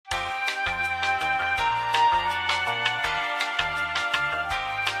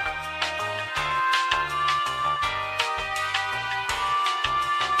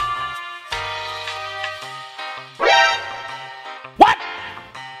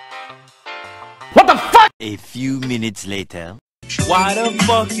A few minutes later. Why the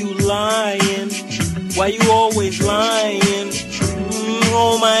fuck you lying? Why you always lying?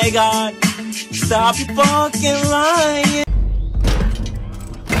 Oh my god, stop your fucking lying.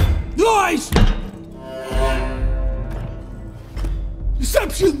 Noise!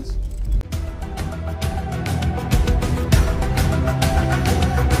 Deceptions!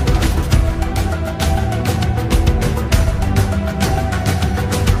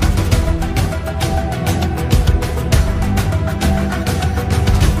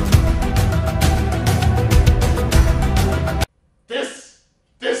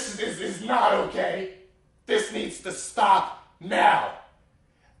 This is not okay. This needs to stop now.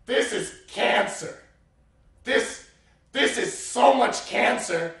 This is cancer. This is so much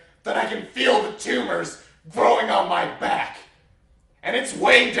cancer that I can feel the tumors growing on my back. And it's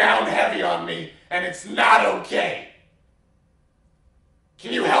way down heavy on me, and it's not okay.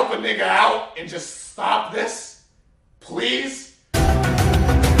 Can you help a nigga out and just stop this? Please?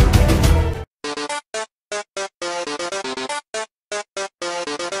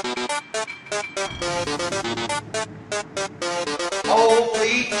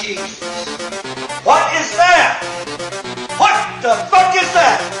 Holy Jesus. What is that? What the fuck is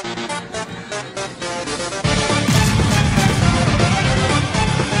that?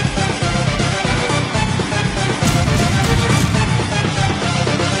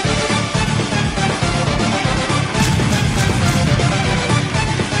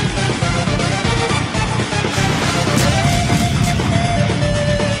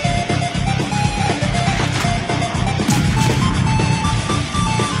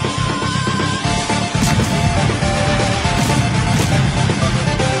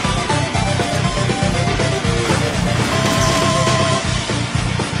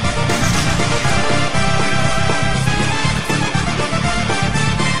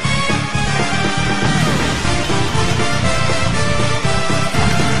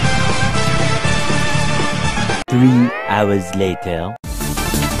 Three hours later.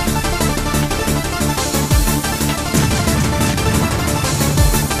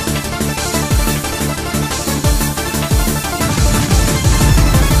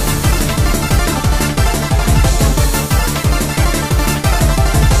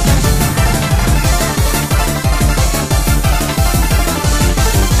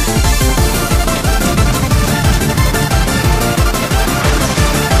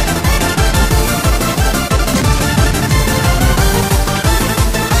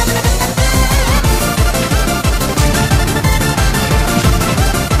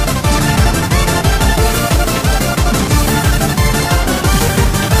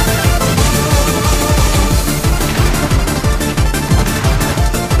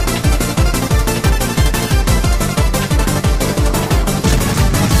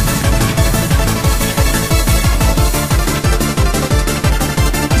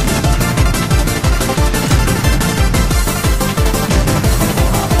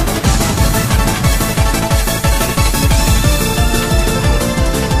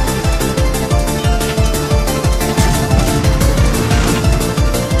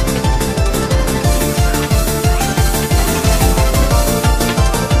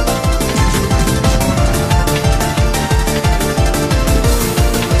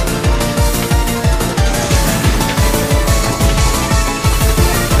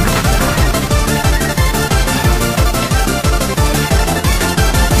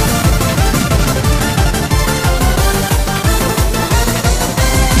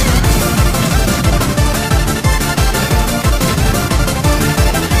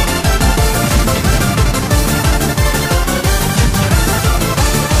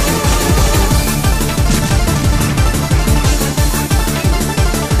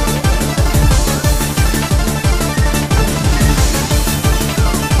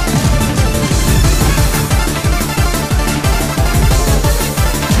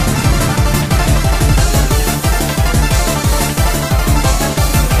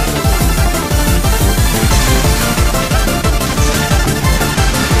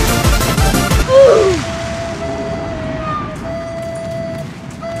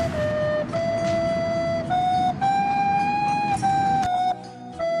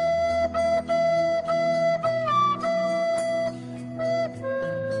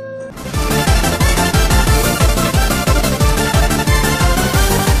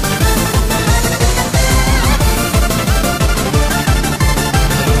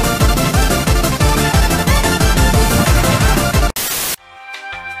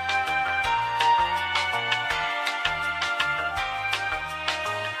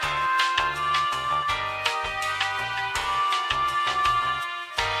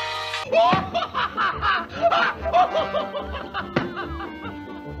 Ha ha ha ha!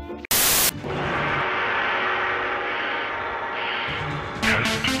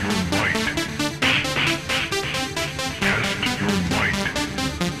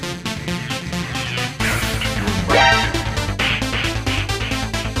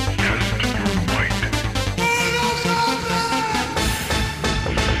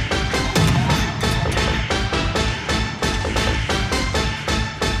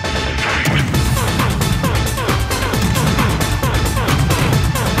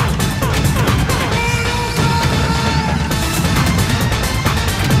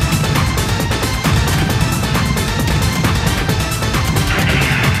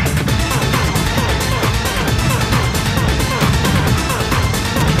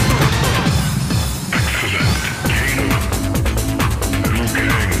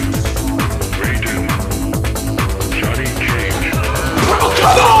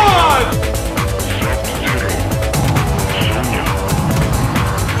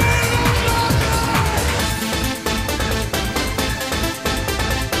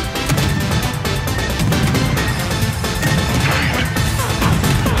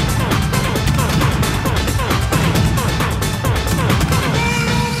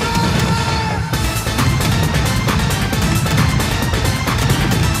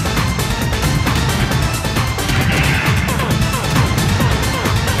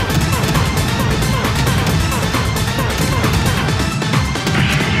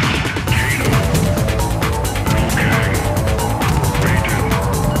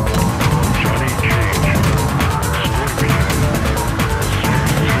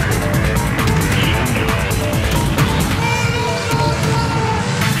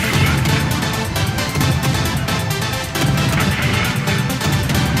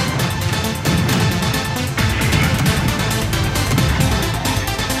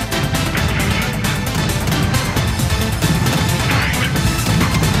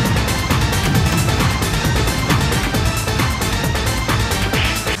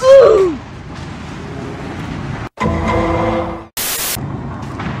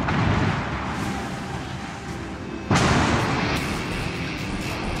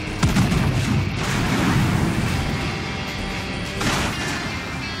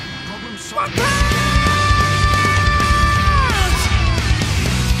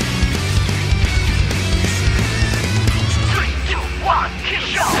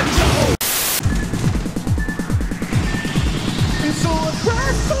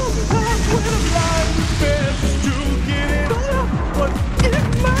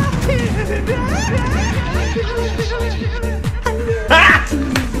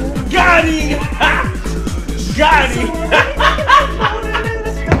 Got him! Got him!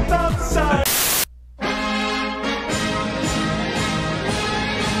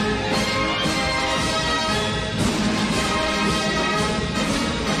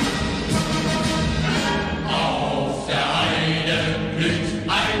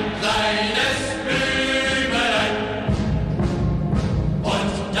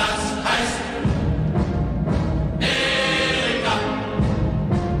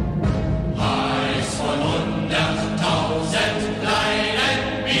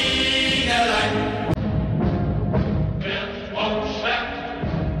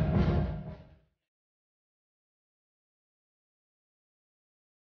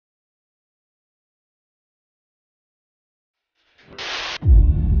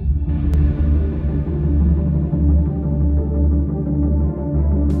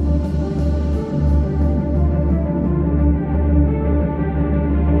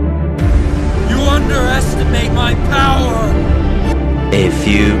 Underestimate my power! A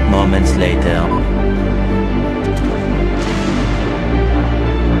few moments later.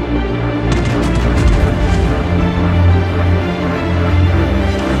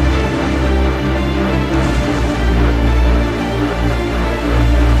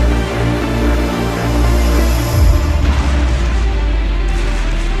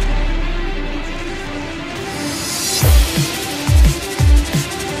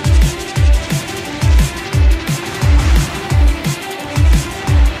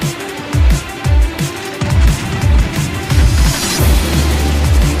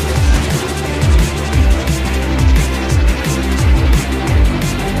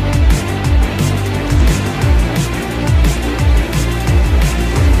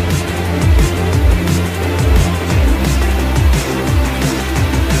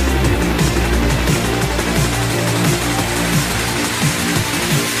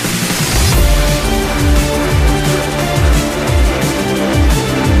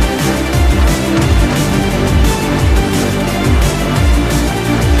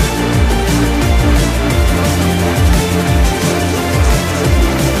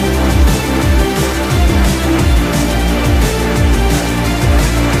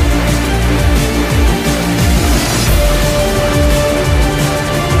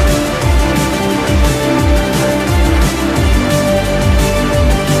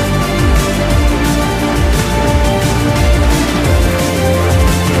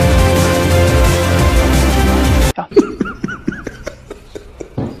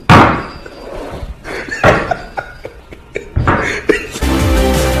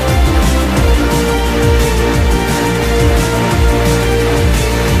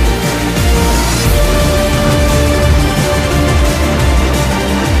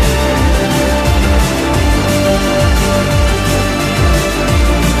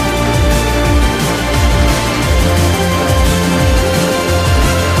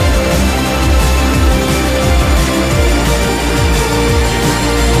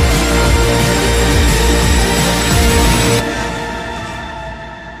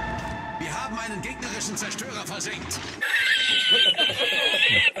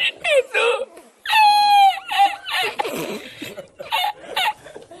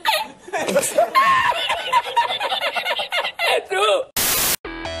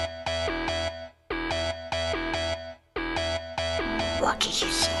 What did you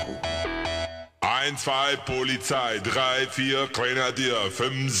say? 1, 2, Polizei, 3, 4, Grenadier,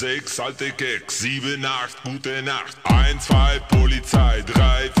 5, 6, alte Keks, 7, 8, gute Nacht. 1, 2, Polizei,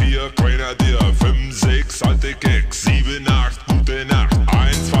 3, 4, Grenadier, 5, 6, alte Keks, 7, 8, gute Nacht.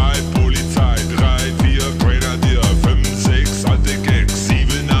 1, 2, Polizei, 3, 4, Grenadier, 5, 6, alte Keks,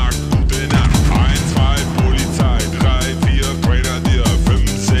 7, 8, gute Nacht. 1, 2, Polizei, 3, 4, Grenadier, 5,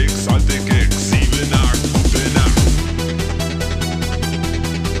 6, alte Keks, 7, 8, gute Nacht.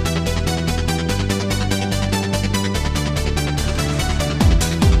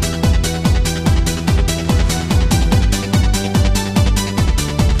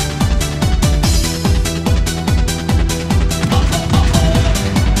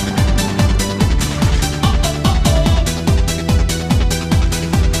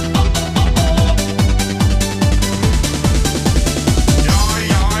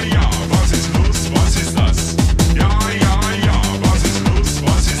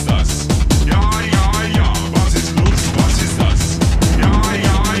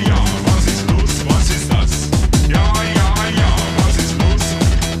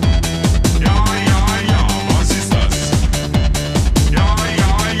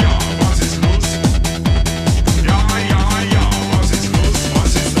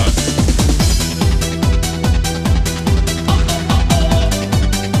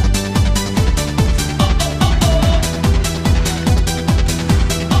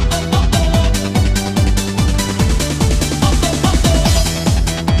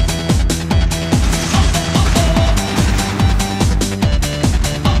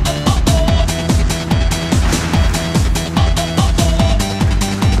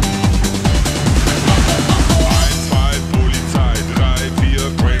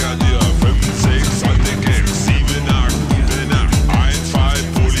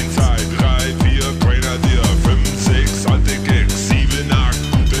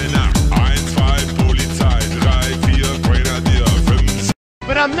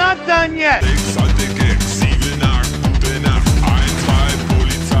 But I'm not done yet.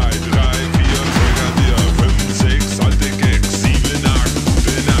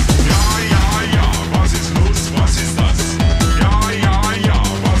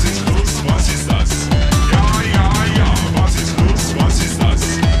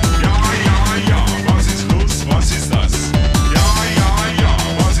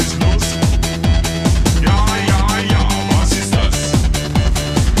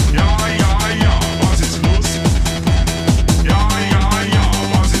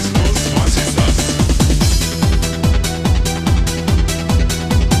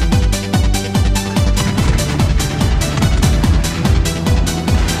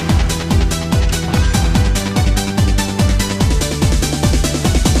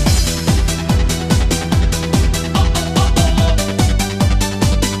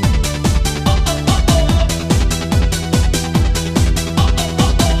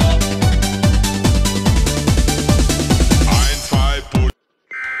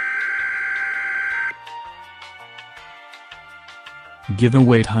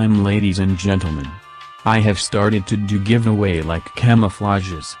 Giveaway time, ladies and gentlemen. I have started to do giveaway like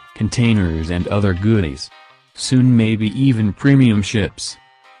camouflages, containers and other goodies. Soon maybe even premium ships.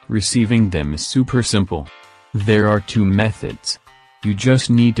 Receiving them is super simple. There are two methods. You just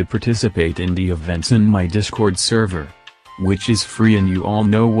need to participate in the events in my Discord server. Which is free and you all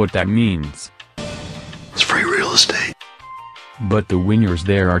know what that means. It's free real estate. But the winners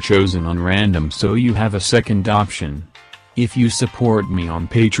there are chosen on random, so you have a second option. If you support me on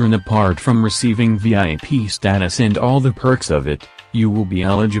Patreon, apart from receiving VIP status and all the perks of it, you will be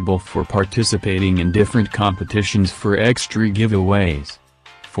eligible for participating in different competitions for extra giveaways.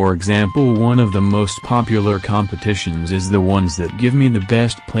 For example, one of the most popular competitions is the ones that give me the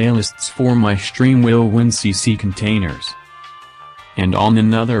best playlists for my stream will win CC containers. And on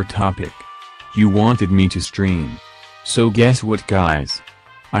another topic. You wanted me to stream. So guess what, guys?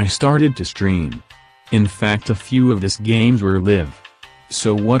 I started to stream. In fact, a few of these games were live.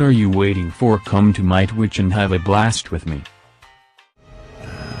 So what are you waiting for? Come to my Twitch and have a blast with me.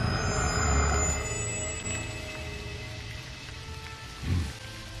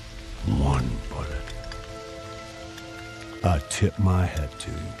 One bullet. I tip my hat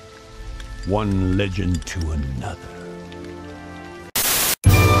to you. One legend to another.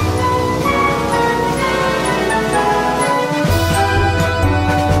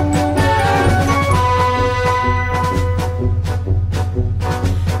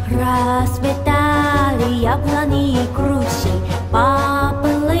 Расцветали яблони и кручи,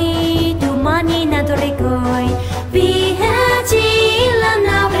 поплыли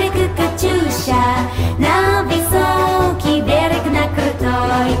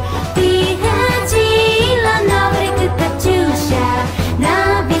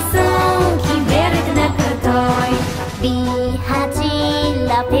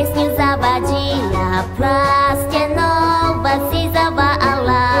Pieśnią zawadzila, plastie nowa si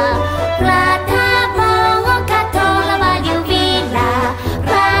zawala. Plata boło katola waliuvila,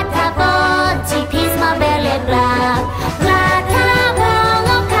 plata boci pisma bele bla. Plata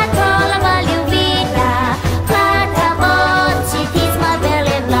boło katola waliuvila, plata boci pisma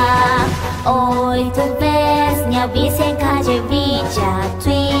bele bla. Oj, tu pesnia piosenka dziewicia,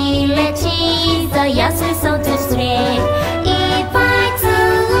 twi leci za jasny są tu strych. I fajcu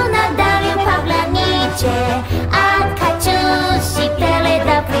nadal paglanicie, a kaciusi tele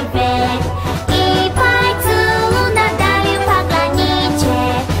da privek. I fajcu nadal paglanicie,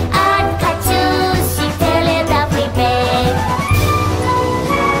 a kaciusi tele da privek.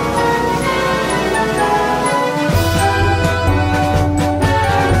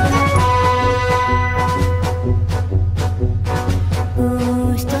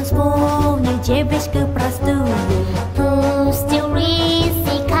 Puść to wspomnieć, dziewiczkę prosto.